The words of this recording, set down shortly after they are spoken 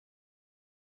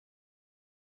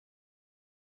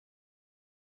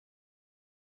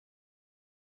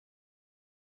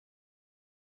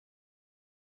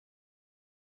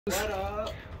What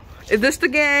up? Is this the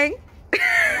gang?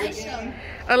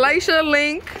 Elisha,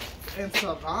 Link. And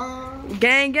Savon.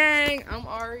 Gang. I'm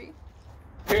Ari.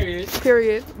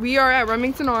 Period. We are at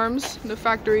Remington Arms, the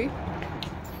factory.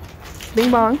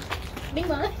 Bing bong. Bing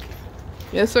bong.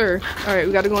 Yes, sir. All right,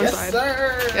 we gotta go inside.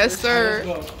 Yes,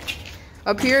 sir.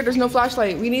 Up here, there's no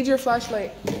flashlight. We need your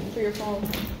flashlight for your phone.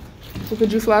 So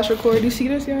could you flash record? You see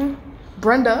this, yeah?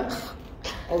 Brenda.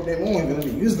 Oh, they won't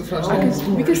even use the flashlight.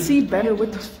 We can see better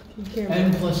with the fucking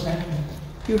camera.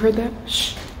 You heard that?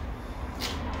 Shh.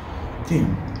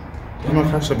 Damn. Why my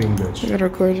flashlight being good? I gotta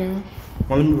record you.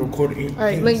 Well, let me record it. All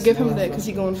right, Link, give him that because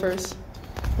he's going first.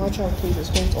 I'll try to please his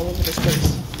phone's all over this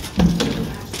place.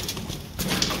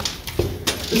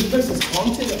 This place is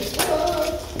haunted.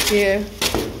 Yeah.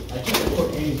 I can't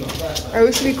record anything on flashlight. Alright,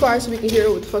 we should be quiet so we can hear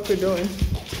what the fuck they're doing.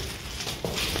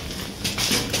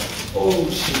 Oh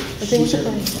shit. I think we should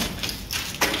probably.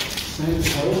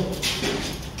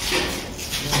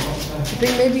 I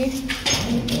think maybe.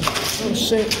 Oh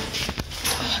shit.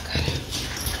 Oh god.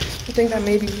 I think that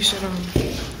maybe we should wear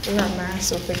our masks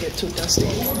so if they get too dusty.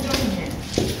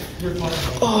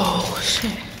 Oh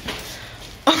shit.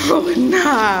 Oh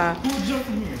nah.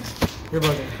 You're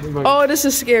bugging. Oh, this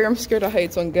is scary. I'm scared of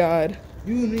heights on God.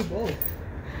 You and me both.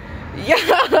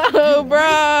 Yo,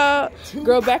 bro.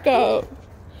 Girl, back up.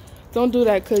 Don't do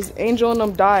that, cause Angel and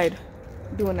them died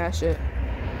doing that shit.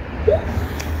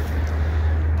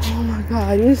 Oh my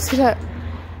god, you didn't see that?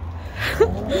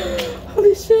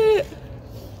 Holy shit.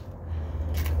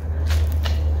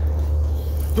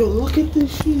 Bro, look at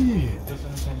this shit.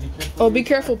 Oh, be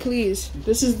careful, please.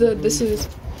 This is where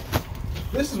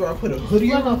I put a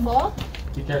hoodie on. Fall?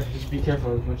 Be careful, just be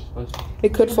careful as much as possible.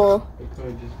 it could fall. It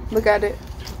could just be Look at it.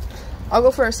 I'll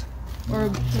go first. Or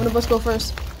one of us go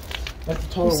first. That's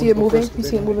the You see it moving? You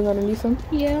see it moving underneath him?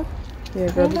 Yeah. Yeah,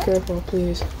 girl, be careful,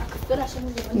 please.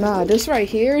 Nah, this right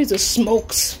here is a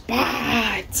smoke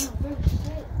spot.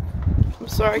 I'm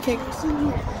sorry, I can't.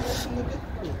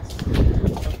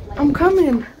 I'm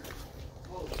coming.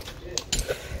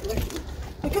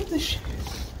 Look at this shit.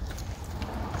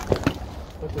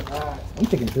 Look at that. I'm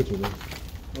taking a picture of this.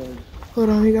 Hold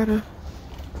on, we gotta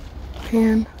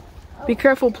pan. Be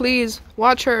careful, please.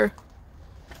 Watch her.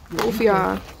 Both of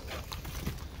y'all.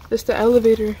 It's the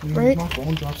elevator, right? My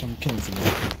phone drops, I'm killing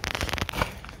someone.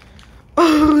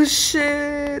 Oh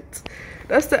shit!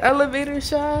 That's the elevator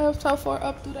shaft. How far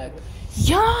up do that?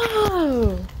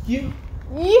 Yo! Yeah.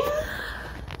 Yeah!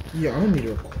 Yeah, I don't need to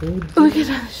record. Look at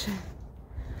that shit.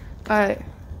 Alright.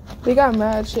 We got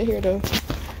mad shit here though.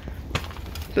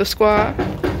 The squad.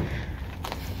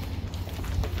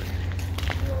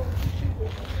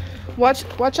 Watch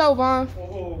out, Vaughn.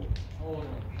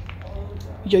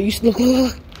 Yo, you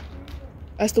look.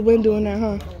 That's the wind doing that,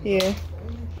 huh? Yeah.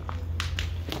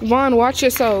 Vaughn, watch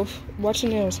yourself. Watch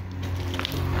your nails.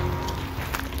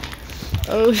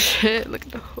 Oh shit, look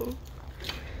at the hole.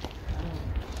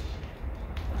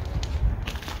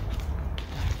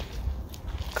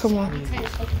 Come on.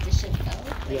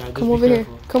 Come over here.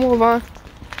 Come on, Vaughn.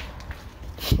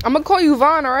 I'm gonna call you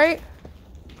Vaughn, alright?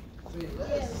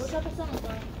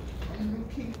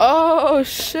 Oh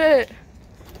shit.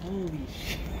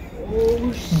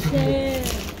 Oh shit.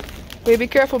 Wait, be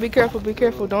careful.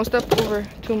 Don't step over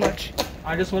too much.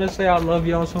 I just want to say I love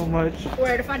y'all so much.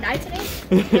 Where, if I die today?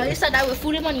 No, you said die with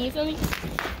food and money, you feel me?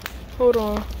 Hold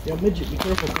on. Yo, midget, be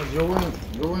careful, because you're wearing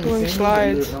Doing the same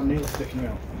slides. your nails sticking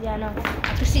out. Yeah, I know.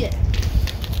 I can see it.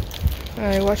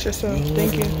 Alright, watch yourself.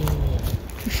 Thank you.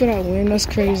 You feel that wind? That's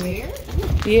crazy.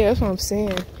 Yeah, that's what I'm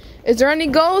saying. Is there any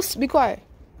ghosts? Be quiet.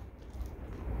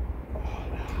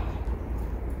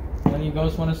 When you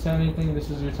ghosts want to say anything,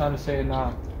 this is your time to say it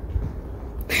now.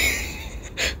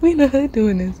 We know how they're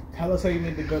doing this. Tell us how you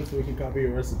made the gun so we can copy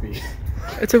your recipe.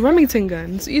 It's a Remington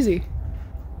gun. It's easy.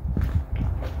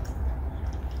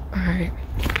 Alright.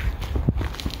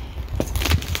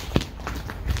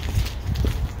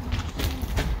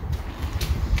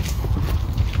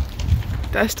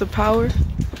 That's the power.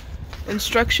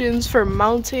 Instructions for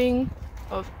mounting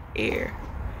of air.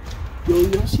 Yo,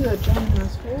 y'all see that giant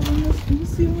ass hole in this? Can you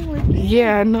see one right there?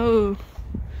 Yeah, I know.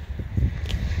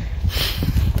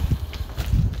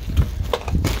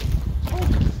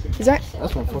 Is that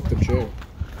That's my fucked up chair.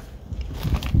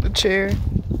 the chair?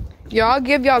 Yo, I'll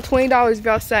give y'all $20 if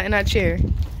y'all sat in that chair.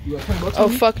 You got $10 Oh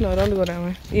on me? fuck no, don't go that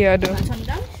way. Yeah, I do.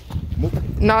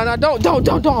 $20? No,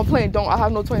 don't. I'm playing. Don't. I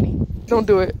have no 20. Don't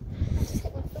do it.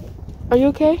 Are you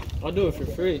okay? I'll do it for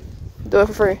free. Do it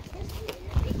for free.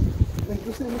 Think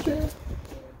you sit in the chair?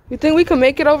 You think we can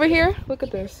make it over here? Look at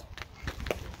this.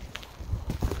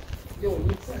 Yo,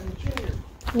 you sat in the chair.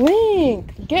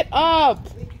 Link, get up.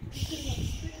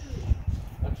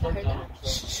 heard that.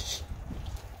 Shh.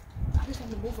 I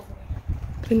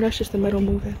think that's just the metal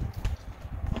moving.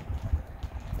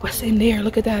 What's in there?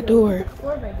 Look at that door.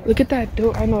 Look at that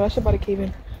door. I know, that's about to cave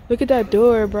in. Look at that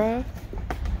door, bruh.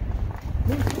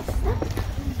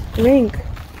 Link.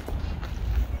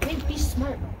 Link, be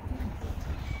smart.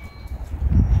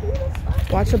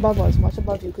 Watch above us. Watch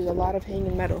above you, because a lot of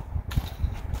hanging metal.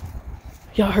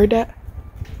 Y'all heard that?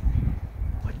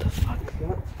 What the fuck?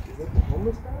 Is that the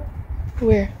homeless guy?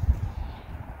 Where?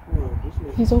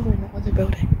 He's over in the other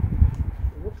building.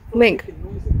 Link.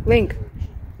 Link.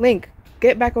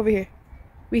 Get back over here.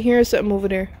 We hearing something over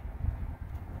there.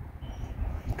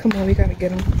 Come on, we gotta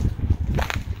get him.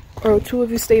 Or two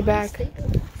of you stay back.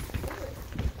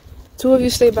 Two of you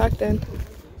stay back then.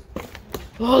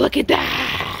 Oh, look at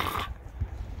that.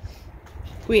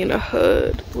 We in the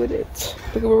hood with it.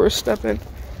 Look at where we're stepping.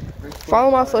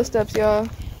 Follow my footsteps, y'all.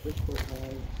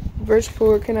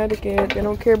 Bridgeport, Connecticut. They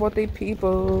don't care about their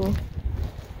people.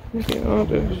 Look at all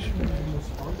this.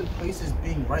 The place is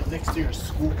being right next to your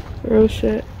school. Real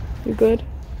shit. You good?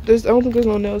 I don't think there's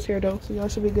no nails here though, so y'all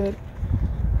should be good.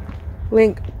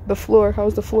 Link, the floor.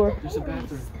 How's the floor? There's a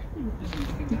bathroom.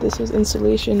 This is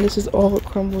insulation. This is all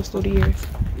crumbles through the years.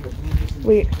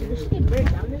 Wait.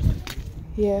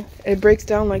 Yeah, it breaks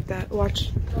down like that.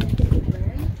 Watch.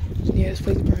 Yeah, this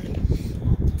place burned.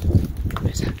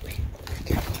 What is happening?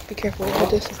 Be careful. Oh,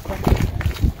 this is cracked.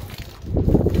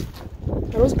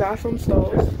 Those bathroom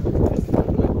stalls.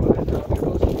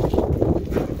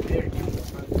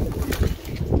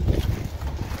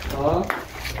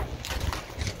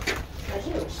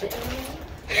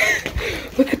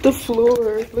 Look at the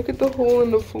floor. Look at the hole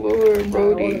in the floor,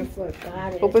 Brody.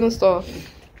 Open the stall.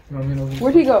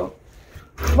 Where'd he go?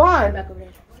 Vaughn.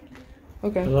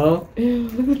 Okay. Hello? Ew,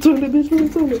 look at the toilet, bitch. Look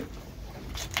at the toilet.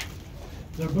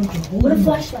 What a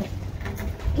flashlight.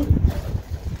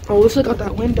 Oh, let's look out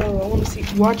that window. I want to see.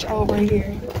 Watch out right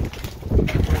here.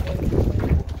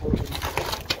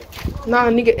 Nah, I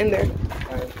need to get in there.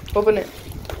 Open it.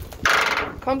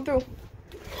 Come through.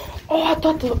 Oh, I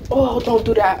thought the. Oh, don't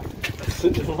do that.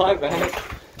 My bad.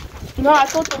 No, I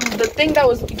thought the thing that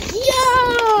was. Yo!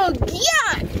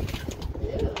 Yeah!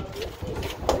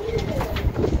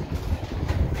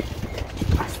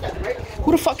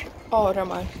 Who the fuck? Oh, never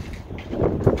mind.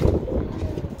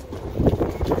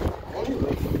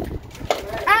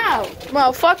 Ow!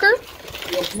 Motherfucker!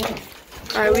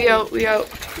 Alright, we out.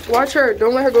 Watch her.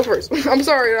 Don't let her go first. I'm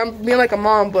sorry, I'm being like a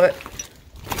mom, but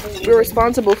we're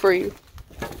responsible for you.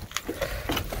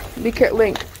 Be careful,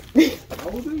 Link. How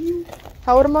old are you?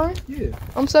 How old am I? Yeah.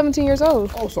 I'm 17 years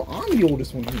old. Oh, so I'm the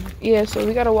oldest one here. Yeah, so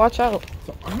we gotta watch out.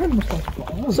 So I'm responsible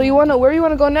for all. So you wanna, where you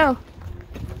wanna go now?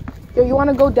 Yo, you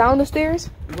wanna go down the stairs?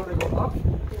 You wanna go up?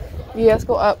 Yeah, let's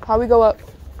go up. How we go up?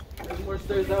 There's more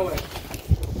stairs that way.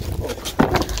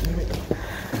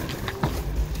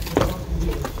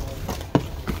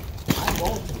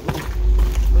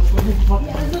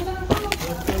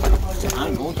 I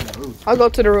ain't going to the roof. I'll go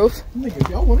to the roof. Nigga,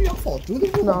 y'all one of y'all fall through the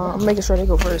roof? No, I'm making sure they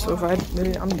go first. So if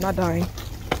I'm not dying.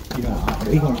 Yeah,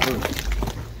 he going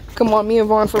first. Come on, me and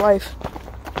Vaughn for life.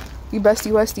 You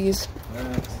bestie westies.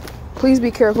 Please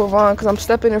be careful, Vaughn, because I'm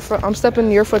stepping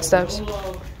in your footsteps.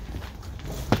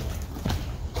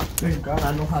 Thank God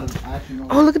I know how to actually know.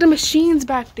 Oh, look at the machines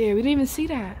back there. We didn't even see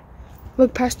that.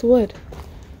 Look past the wood.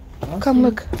 Come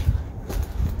look.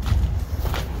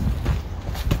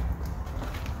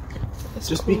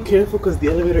 Just be careful because the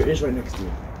elevator is right next to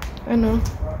you. I know.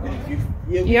 And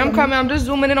if Yeah, I'm coming. I'm just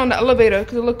zooming in on the elevator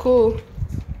because it look cool.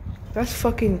 That's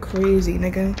fucking crazy,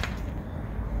 nigga.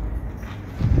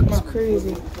 That's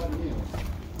crazy.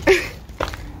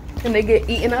 And they get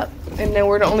eaten up, and then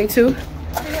we're the only two.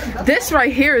 This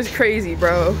right here is crazy,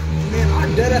 bro. Man,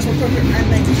 I'm dead ass on fucking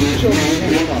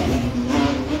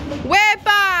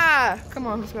Wepa! Come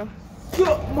on, let's go.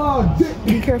 Suck my dick.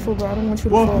 Be careful, bro. I don't want you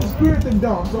to Well, fall. spirit them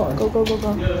down. Sorry. Go, go, go,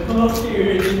 go. Yeah, come up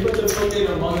here and put the fucking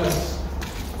Among Us.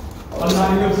 I'm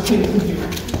not even gonna say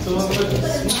anything. So let's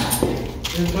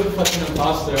put fucking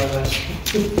imposter on that.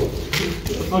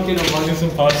 Fucking Among Us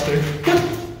imposter.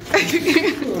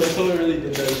 Someone really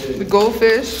did that shit. The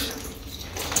goldfish.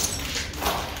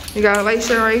 You got a light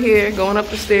shine right here, going up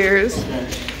the stairs.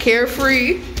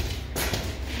 Carefree.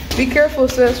 Be careful,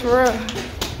 sis, for real.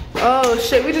 Oh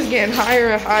shit, we just getting higher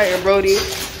and higher, Brody.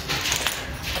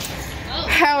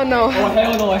 Hell no. Oh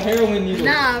hell no, a heroin needle.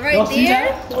 Nah, right Y'all see there?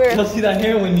 that? Where? Y'all see that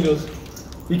heroin needles?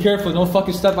 Be careful, don't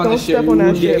fucking step on Don't this shit. step You on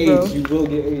will that get shit, bro. AIDS. You will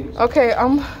get AIDS. Okay,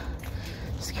 I'm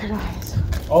scared of eyes.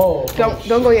 Oh. Don't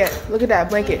go yet. Look at that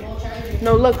blanket.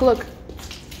 No, look.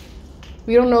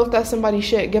 We don't know if that's somebody's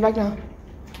shit. Get back now.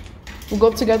 We'll go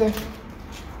up together.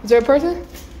 Is there a person?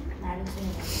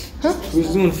 Huh?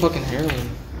 Who's doing fucking heroin?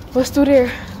 Let's do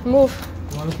there. Move.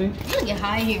 You want to think? I'm gonna get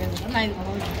high here. I'm not even gonna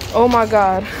hold you. Oh my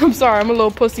god. I'm sorry. I'm a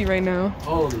little pussy right now.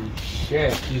 Holy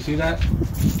shit. You see that? We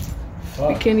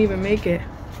Fuck. can't even make it.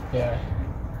 Yeah.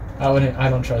 I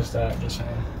don't trust that, just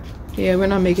saying. Yeah, we're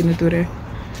not making it through there.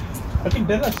 I think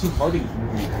that's too hardy.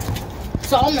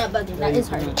 So I'm not bugging. That is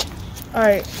hard.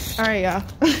 Alright, y'all.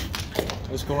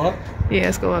 Let's go up. Yeah,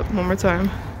 let's go up one more time.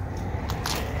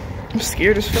 I'm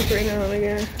scared as fuck right now,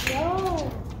 nigga.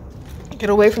 No. Get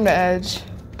away from the edge,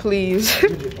 please.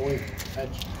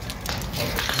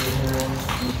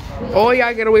 Oh,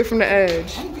 y'all get away from the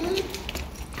edge.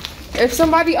 If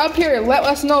somebody up here, let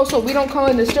us know so we don't come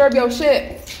and disturb your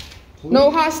shit.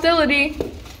 No hostility.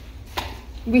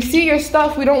 We see your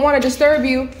stuff. We don't want to disturb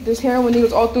you. There's heroin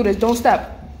needles all through this. Don't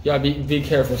step. Yeah, be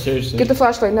careful, seriously. Get the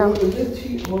flashlight now. Get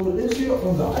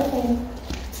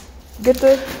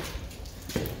the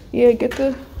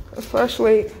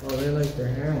flashlight. Oh, they like their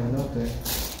heroin, don't they?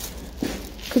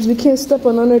 Cause we can't step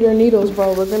on none of their needles,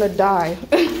 bro. We're gonna die.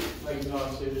 Like, no,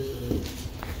 seriously.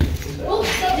 Oh,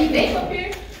 somebody vape up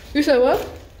here. You said what?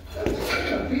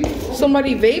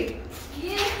 Somebody vape?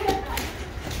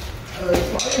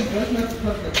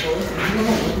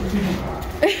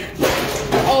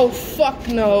 Oh fuck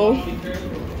no.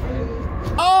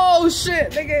 Oh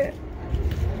shit, nigga.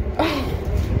 Oh.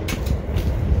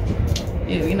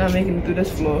 Yeah, we're not making it through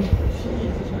this floor.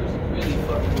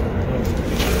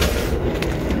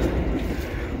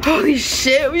 Holy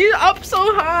shit, we up so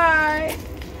high.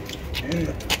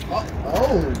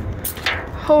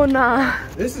 Oh nah.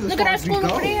 This is Look at our school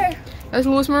over there. That's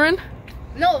Louis Marin?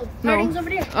 No, Harding's over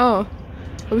there. Oh.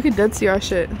 We could dead see our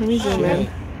shit. Let me zoom in.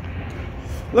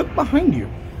 Look behind you.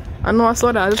 I know I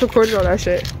saw that. I just recorded all that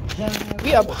shit.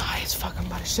 We up high as fuck. I'm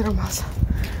about to shit on myself.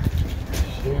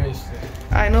 Seriously.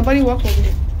 Alright, nobody walk over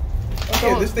here.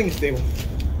 Okay, this thing is stable.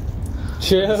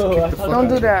 Chill. Don't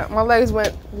do that. My legs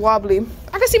went wobbly.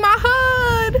 I can see my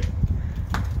hood.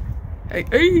 Hey,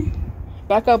 hey.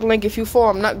 Back up, Link. If you fall,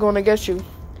 I'm not going to get you.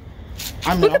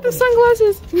 Look at the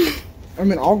sunglasses. I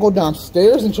mean, I'll go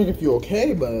downstairs and check if you're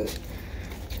okay, but...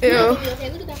 Ew.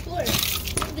 Okay, look at that floor.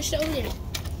 Look at the show here.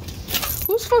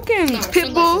 Who's fucking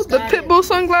Pitbull? The Pitbull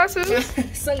sunglasses?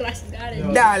 Sunglasses got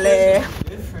it. Dale.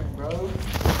 Different, bro.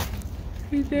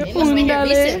 He said, They must make it dale.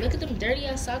 recent. Look at them dirty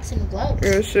ass socks and gloves.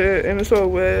 Yeah, shit. And it's all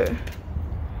wet.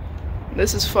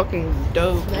 This is fucking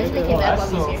dope. Imagine making Oh, bad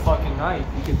that's bubbles a here. fucking knife.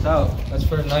 You can tell. That's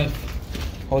for a knife.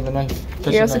 Hold the knife.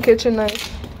 Yeah, it's a kitchen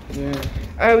knife. Yeah.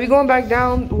 Alright, we going back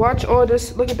down. Watch all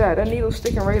this. Look at that. That needle's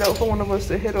sticking right out for one of us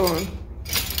to hit on.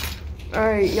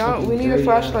 Alright, y'all, we need a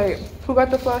flashlight. Who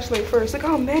got the flashlight first? Look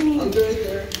how many.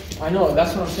 I know.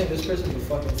 That's what I'm saying. This person's a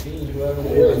fucking fiend. Whoever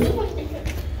it Ooh, is. look what they got.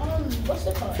 What's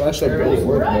the called? Flashlight barely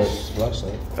work, but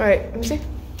flashlight. Alright, let me see.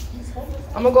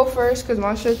 I'm gonna go first because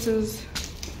my shits is.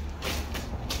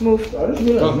 Move.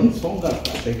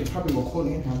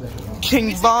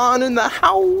 King Von in the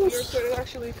house. Recording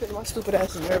actually because my stupid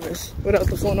ass is nervous without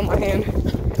the phone in my hand.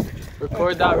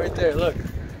 Record that right there. Look.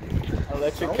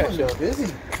 Electric ketchup.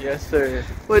 Busy. Yes, sir.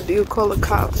 What do you call a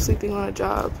cop sleeping on a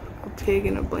job? A pig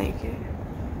in a blanket.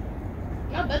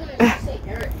 Not better than I say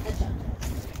Eric.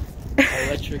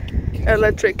 Electric.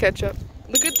 Electric ketchup.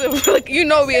 Look at the look. You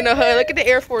know we in the hood. Look at the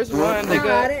Air Force One. They God,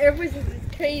 got. the Air Force is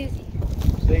crazy.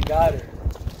 They got her.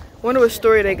 Wonder what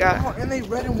story they got. Oh, and they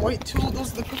red and white too.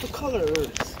 Those are the perfect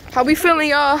colors. How we feeling,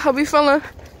 y'all? How we feeling?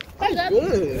 Pretty good.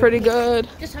 Good. Pretty good.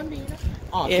 Just hungry, you know?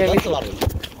 Oh, Yeah, that's a lot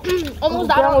of Almost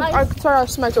died on ice. Sorry, I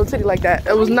smacked your titty like that.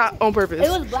 It was not on purpose. It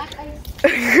was black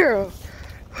ice. Girl.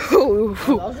 Ooh.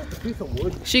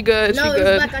 She good. No, She it was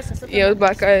good. black ice. I stepped Yeah, it was on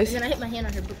black ice. And then I hit my hand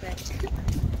on her book bag.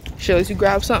 Shit, you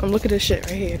grab something. Look at this shit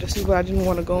right here. This is where I didn't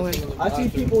want to go in. I see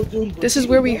people doing. This is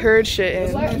where we heard shit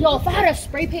in. Yo, if I had a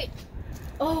spray paint,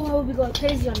 oh, I would be going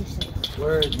crazy on this shit.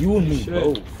 Word. You and me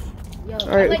both. Yo,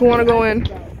 All right, who wanna go in?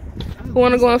 Who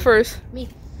wanna go in first? Me.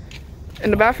 In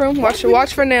the bathroom?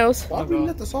 Watch for nails. Why would we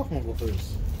let the sophomore go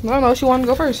first? No, she wanted to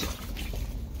go first.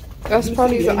 That's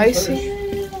probably the icy.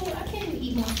 Ew, I can't even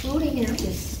eat my food in here. I'm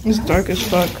just. It's dark as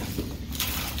fuck.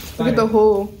 Look at the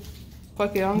hole.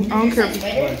 Fuck it, I don't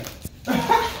care.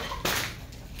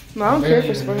 No, I don't care if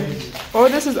it's funny. Oh,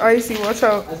 this is icy. Watch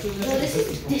out. Oh, this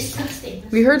is disgusting.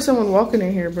 We heard someone walking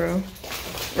in here, bro.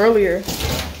 Earlier.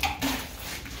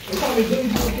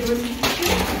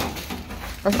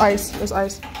 That's ice. That's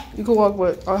ice. You can walk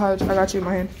with. I got you in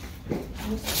my hand. Oh,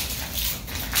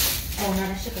 no,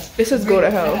 that shit got. It says go to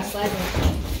hell.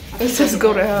 It says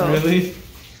go to hell. Really?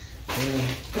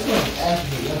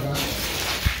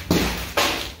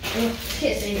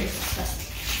 Shit, it's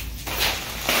disgusting.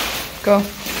 Go.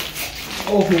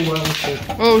 Oh, well, shit.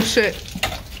 Oh shit.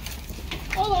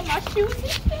 on my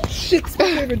shoes. Shit's my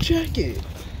favorite jacket.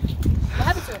 What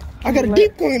happened to it? I got a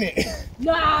deep in it.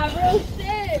 Nah, real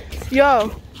shit.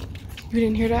 Yo, you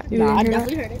didn't hear that? You Nah, I didn't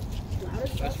hear definitely heard it. Loud as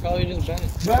fuck. That's probably just Ben.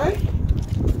 Right?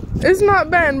 that? It's not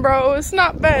Ben, bro. It's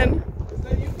not Ben. Is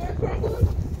that you,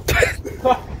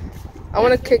 Ben? I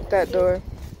want to kick that door.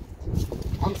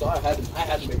 I'm sorry, I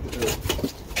had to make the door.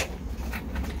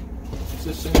 It's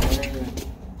just sitting there.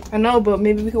 I know, but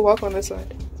maybe we could walk on this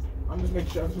side. I'm just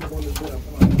making sure I'm just going to do it.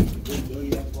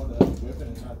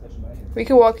 We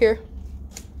can walk here.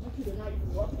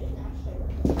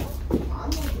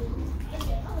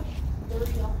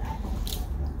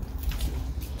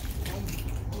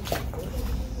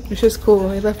 It's just cool.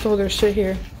 They left all their shit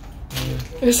here.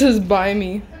 This is by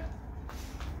me.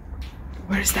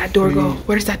 Where does that door go?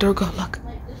 Where does that door go? Look.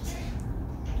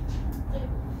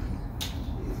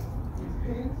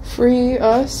 Free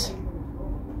us.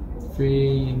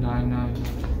 399.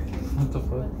 What the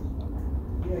fuck?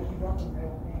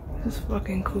 That's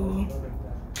fucking cool.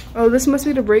 Oh, this must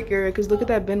be the break area because look at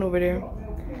that bin over there.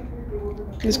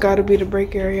 This gotta be the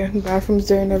break area. Bathrooms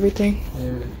there and everything.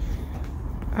 Yeah.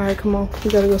 Alright, come on. We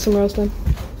gotta go somewhere else then.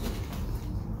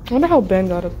 I wonder how Ben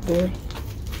got up there.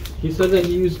 He said that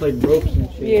he used like ropes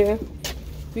and shit. Yeah.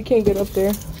 We can't get up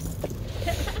there.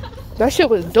 That shit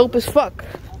was dope as fuck.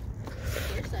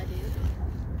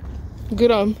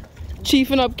 Good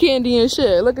chiefing up candy and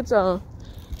shit. Look at y'all.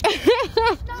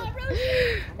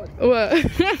 What?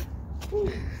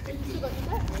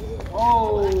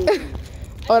 Oh.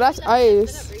 Oh, that's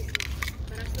ice.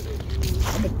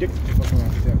 I'm addicted to fucking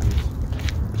around with that.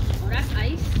 Oh, that's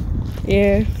ice?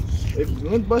 Yeah. If you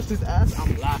don't bust his ass,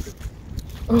 I'm laughing.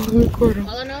 Oh, record him.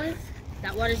 All I know is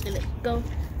that water's gonna go.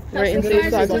 Right in safe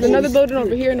socks. There's another building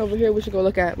over here and over here we should go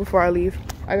look at before I leave.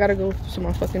 I gotta go to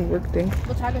my fucking work thing.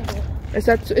 What time is it?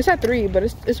 It's at 3, but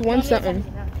it's 1 something.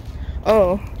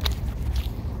 Oh.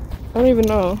 I don't even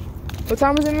know. What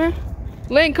time is it, man?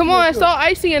 Link, come on, it's all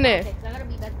icy in there. Okay, 'cause I gotta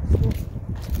be back to school.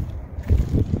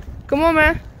 Come on,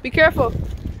 man. Be careful.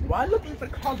 Why look like the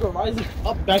clouds are rising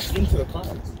up back into the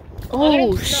clouds?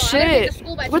 Oh, get shit. to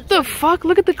school by What the fuck?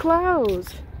 Look at the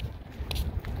clouds.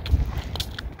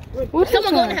 What is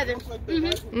Someone going to that? heaven.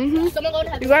 Mm-hmm. Someone going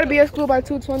to heaven. You gotta be at school by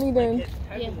 2:20 then.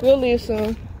 Yeah, We'll leave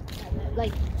soon.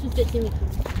 like 2:15.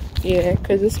 Yeah,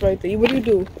 because it's right there. What do you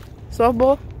do?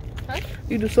 Softball? Huh?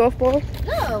 You do softball?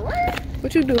 No, what?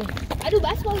 What you do? I do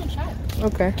basketball and track.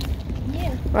 Okay.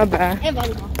 Yeah. My bad. And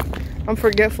volleyball. I'm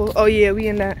forgetful. Oh yeah, we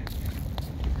in that.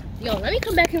 Yo, let me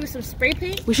come back here with some spray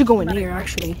paint. We should go in there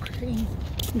actually.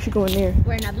 We should go in there.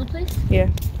 We're in that blue place? Yeah.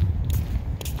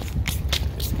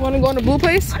 You wanna go in the blue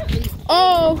place? I don't really.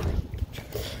 Oh!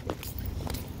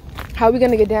 How are we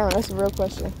gonna get down? That's the real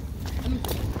question.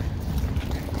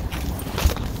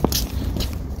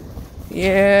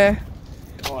 Yeah.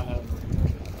 Oh, I have.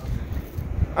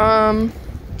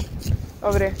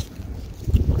 Over there.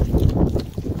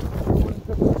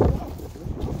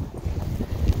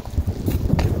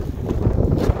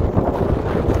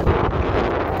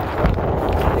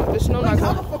 The snow not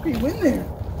How going. the fuck are you in there?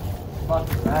 Fuck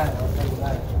that. I'll tell you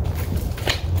that.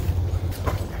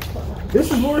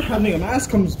 This is where having a mask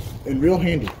comes in real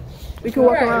handy. We can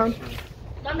walk around.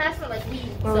 My mask smell like weed.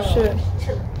 Oh so shit.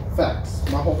 chill. Facts.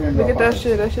 My whole family. Look at that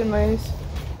shit. That shit nice.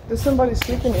 There's somebody's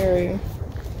sleeping area.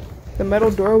 The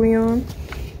metal door we on.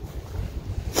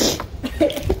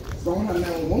 Don't have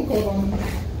that one coat on.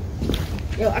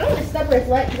 Yo, I don't want to step where it's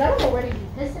wet because I don't know where to be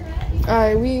pissing at.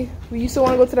 Alright, we used to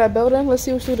want to go to that building. Let's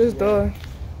see what's through this door.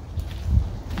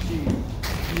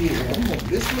 Yeah, I'm like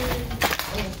this way.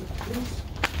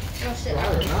 Oh shit.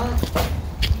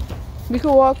 We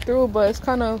could walk through, but it's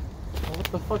kind of. What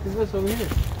the fuck is this over here?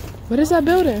 What is that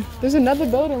building? There's another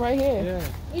building right here. Yeah.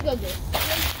 We go this.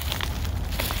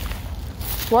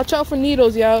 Watch out for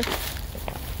needles, yo. You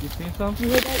seen some? You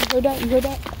heard that? You heard that? You heard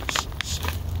that? Shh, shh.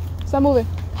 Stop moving.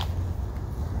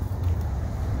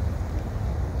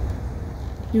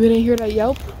 You didn't hear that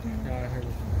yelp? Yeah, I heard it.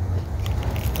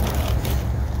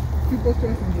 People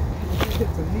trying to get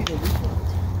some needles.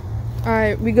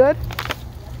 Alright, we good?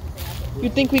 You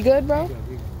think we good, bro?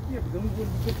 Yeah, but then we would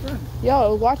be good friends.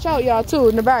 Yo, watch out, y'all, too,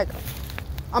 in the back.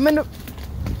 I'm in the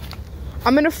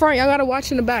front. Y'all gotta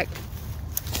watch in the back.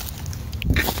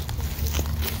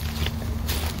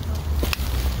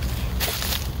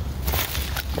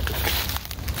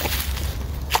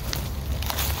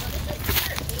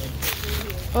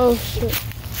 Oh, shit.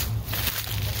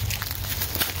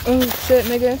 Oh, shit,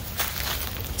 nigga.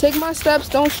 Take my steps.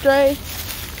 Don't stray.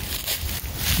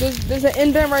 There's an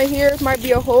indent right here. It might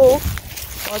be a hole.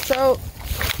 Watch out.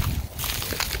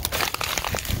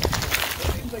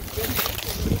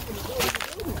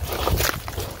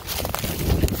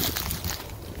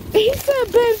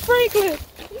 said Ben Franklin.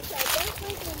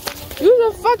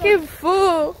 You's a fucking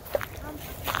fool.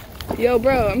 Yo,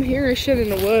 bro, I'm hearing shit in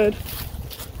the wood.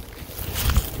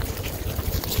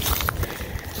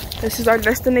 This is our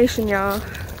destination, y'all.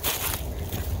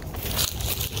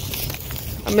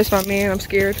 I miss my man. I'm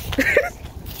scared.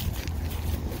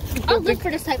 I'll look for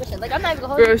this type of shit. Like, I'm not even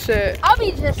gonna hold Real you. shit. I'll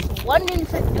be just wanting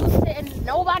to do shit and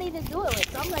nobody to do it with.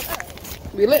 So I'm like,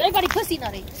 alright. We lit. Everybody pussy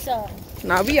nutty. So,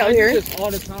 Nah, we out here. This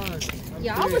all the time.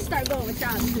 yeah, I'm gonna start going with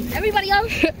y'all too. Everybody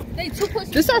else, they too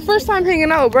pussy. This is our first time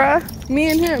hanging out, bruh.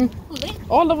 Me and him. Who, me?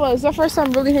 All of us. Our first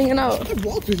time really hanging out. I've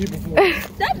walked with you before.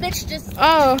 That bitch just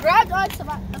Oh. grabbed onto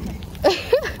my. Okay.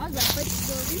 I was like,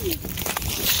 wait,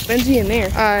 Benji in there.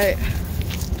 Alright.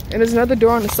 And there's another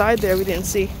door on the side there we didn't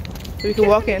see. So we can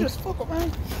walk in. Just fuck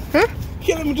around. Huh?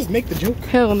 Can't let me just make the joke.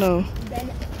 Hell no.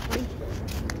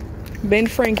 Ben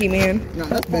Frankie, man. No,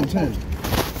 that's Ben 10.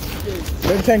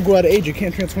 Ben 10 go out of age, you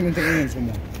can't transform into aliens no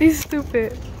more. He's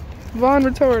stupid. Vaughn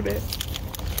retarded.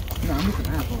 No, I'm looking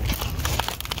at apple.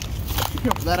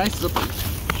 Yo, that ice is up there.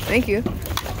 Thank you.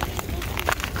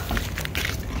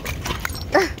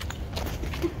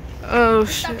 Oh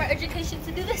stop shit. our education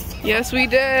to do this. Yes, we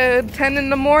did. 10 in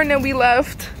the morning we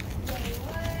left.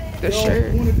 Good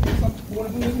shirt. Wanna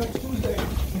do this next Tuesday?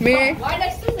 Me? Why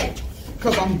next Tuesday?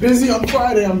 Because I'm busy on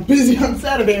Friday, I'm busy on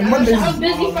Saturday, and Monday. I'm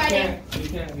busy Friday. We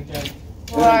can't.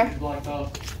 Why? Blocked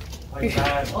off. Like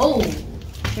bad. Oh.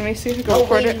 Let me see if we can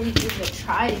record it. We could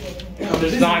try to get in here.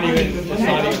 It's not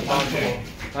even possible.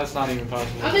 That's not even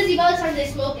possible. I'm busy Valentine's Day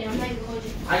smoking. I'm not even going to.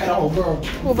 I got a whole girl.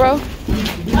 Cool, bro.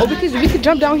 Oh, because we could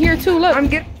jump down here too. Look,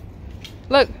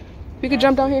 Look, we could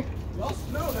jump down here. Y'all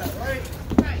smell that,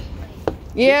 right?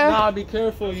 Yeah. Nah, be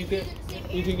careful. You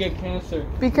can get cancer.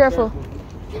 Be careful.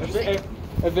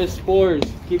 If it's spores,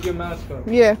 keep your mask on.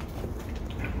 Yeah. Did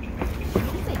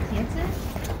you say cancer?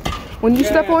 When you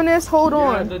step on this, hold Yeah,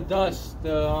 on. the dust,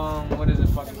 the what is it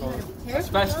fucking called?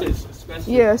 Asbestos.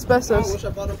 Yeah, asbestos. wish I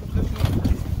bought a prescription.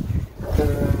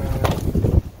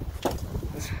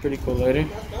 That's a pretty cool lady.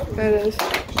 It is.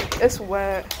 It's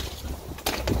wet.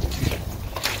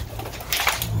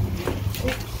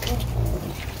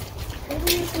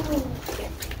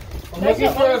 I'm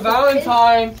looking for a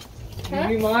Valentine.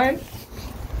 Can you mine?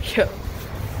 Yeah.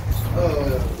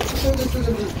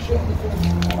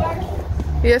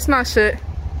 Yeah, it's not shit.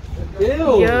 Ew.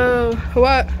 Yo,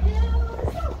 what?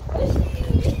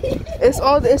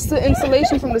 It's the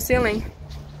insulation from the ceiling.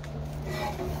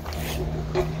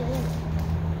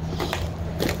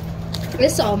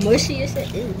 It's all mushy. It's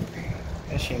like, ew.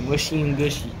 That shit mushy and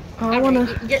gushy. Oh, I wanna.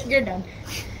 You're done.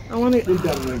 I wanna.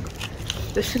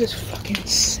 This shit is fucking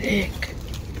sick.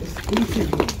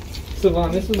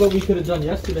 Savon, this is what we could have done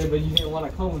yesterday, but you didn't want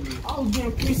to come with me. I was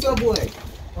doing free Subway.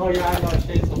 Oh yeah, I know. I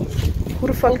changed something. Who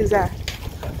the fuck is that?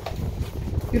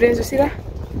 You didn't just see that?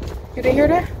 You didn't hear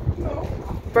that? No.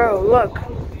 Bro, look.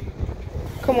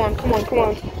 Come on.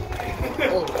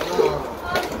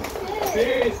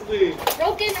 Seriously.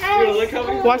 Broken Yo, ass. look how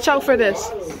many. Watch out for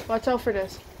this. Watch out for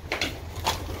this.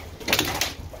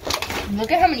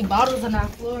 Look at how many bottles on that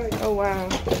floor. Oh wow.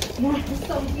 It's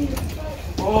so cute.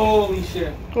 Holy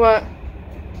shit. What?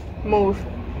 Move.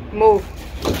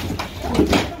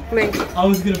 Blink. I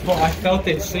was gonna fall. I felt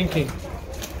it sinking.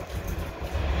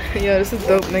 Yo, this is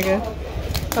dope, nigga.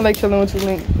 I like chilling with you,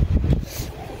 Link.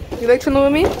 You like chilling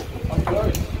with me? Of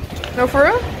course. No, for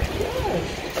real?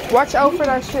 Watch out for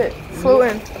that shit. Flew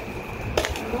in.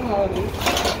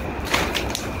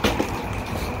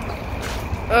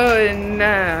 Oh,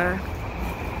 nah.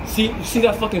 See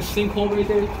that fucking sinkhole right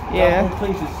there? Yeah. That whole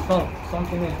place is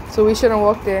sunken in. So we shouldn't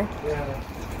walk there. Yeah.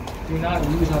 Do not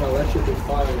use on electric with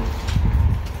fire.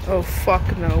 Oh,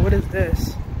 fuck no. What is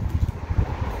this?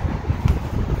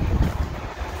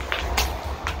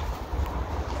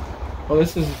 Oh,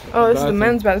 this is. Oh, this is the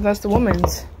men's bathroom. That's the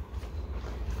woman's.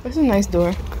 That's a nice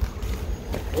door.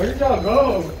 Where did y'all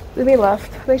go? They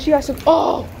left. Like she got some.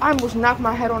 Oh, I almost knocked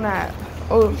my head on that.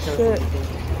 Oh shit.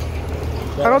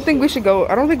 I don't think we should go.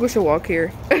 I don't think we should walk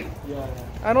here. Yeah.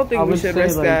 I don't think we should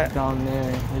risk that. Down there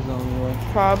is the only way.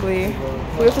 Probably.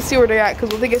 We have to see where they're at,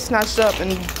 because if they get snatched up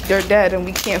and they're dead and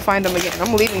we can't find them again,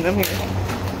 I'm leaving them here.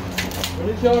 Where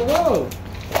did y'all go?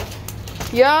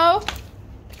 Yo?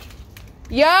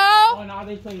 Yo? Oh, no,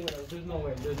 they playing with us. There's no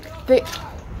way. They...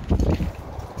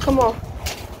 Come on.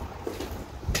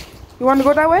 You want to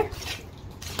go that way?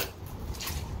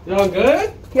 Y'all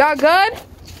good? Y'all good?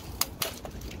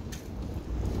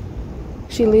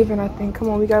 She leaving, I think. Come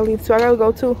on, we gotta leave too. I gotta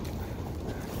go too.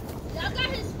 Y'all got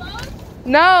his phone?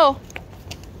 No.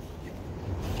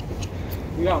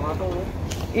 You got my phone?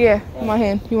 Yeah, my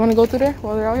hand. You want to go through there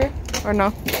while they're out here, or no?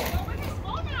 Where his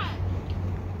phone at?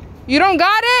 You don't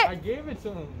got it? I gave it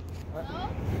to him.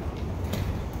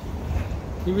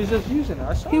 He was just using it.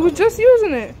 I saw He was just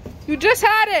using it. You just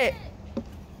had it.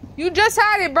 You just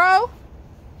had it, bro.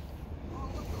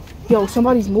 Yo,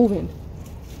 somebody's moving.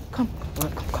 Come.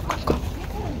 Look. Look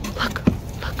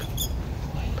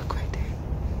right there.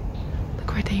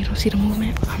 Look right there. You don't see the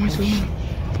movement? I'm zooming.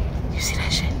 You see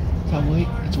that shit? That white?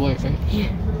 It's white, right?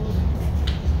 Yeah.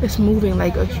 It's moving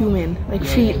like a human. Like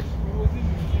feet. Yeah.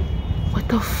 What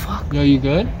the fuck? Yo, you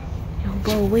good? Yo,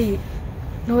 bro, wait.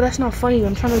 No, that's not funny.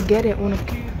 I'm trying to get it when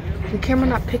the camera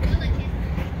not picking.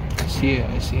 I see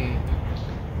it.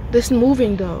 This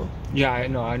moving though. Yeah, I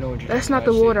know what you're talking That's not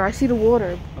about. the water. I see the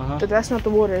water. Uh-huh. But that's not the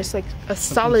water. It's like a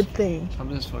solid thing.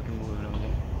 Something's fucking moving over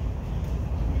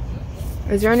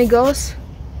there. Is there any ghosts?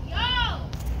 Yo!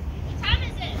 What time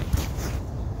is it?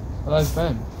 Well, that's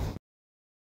Ben.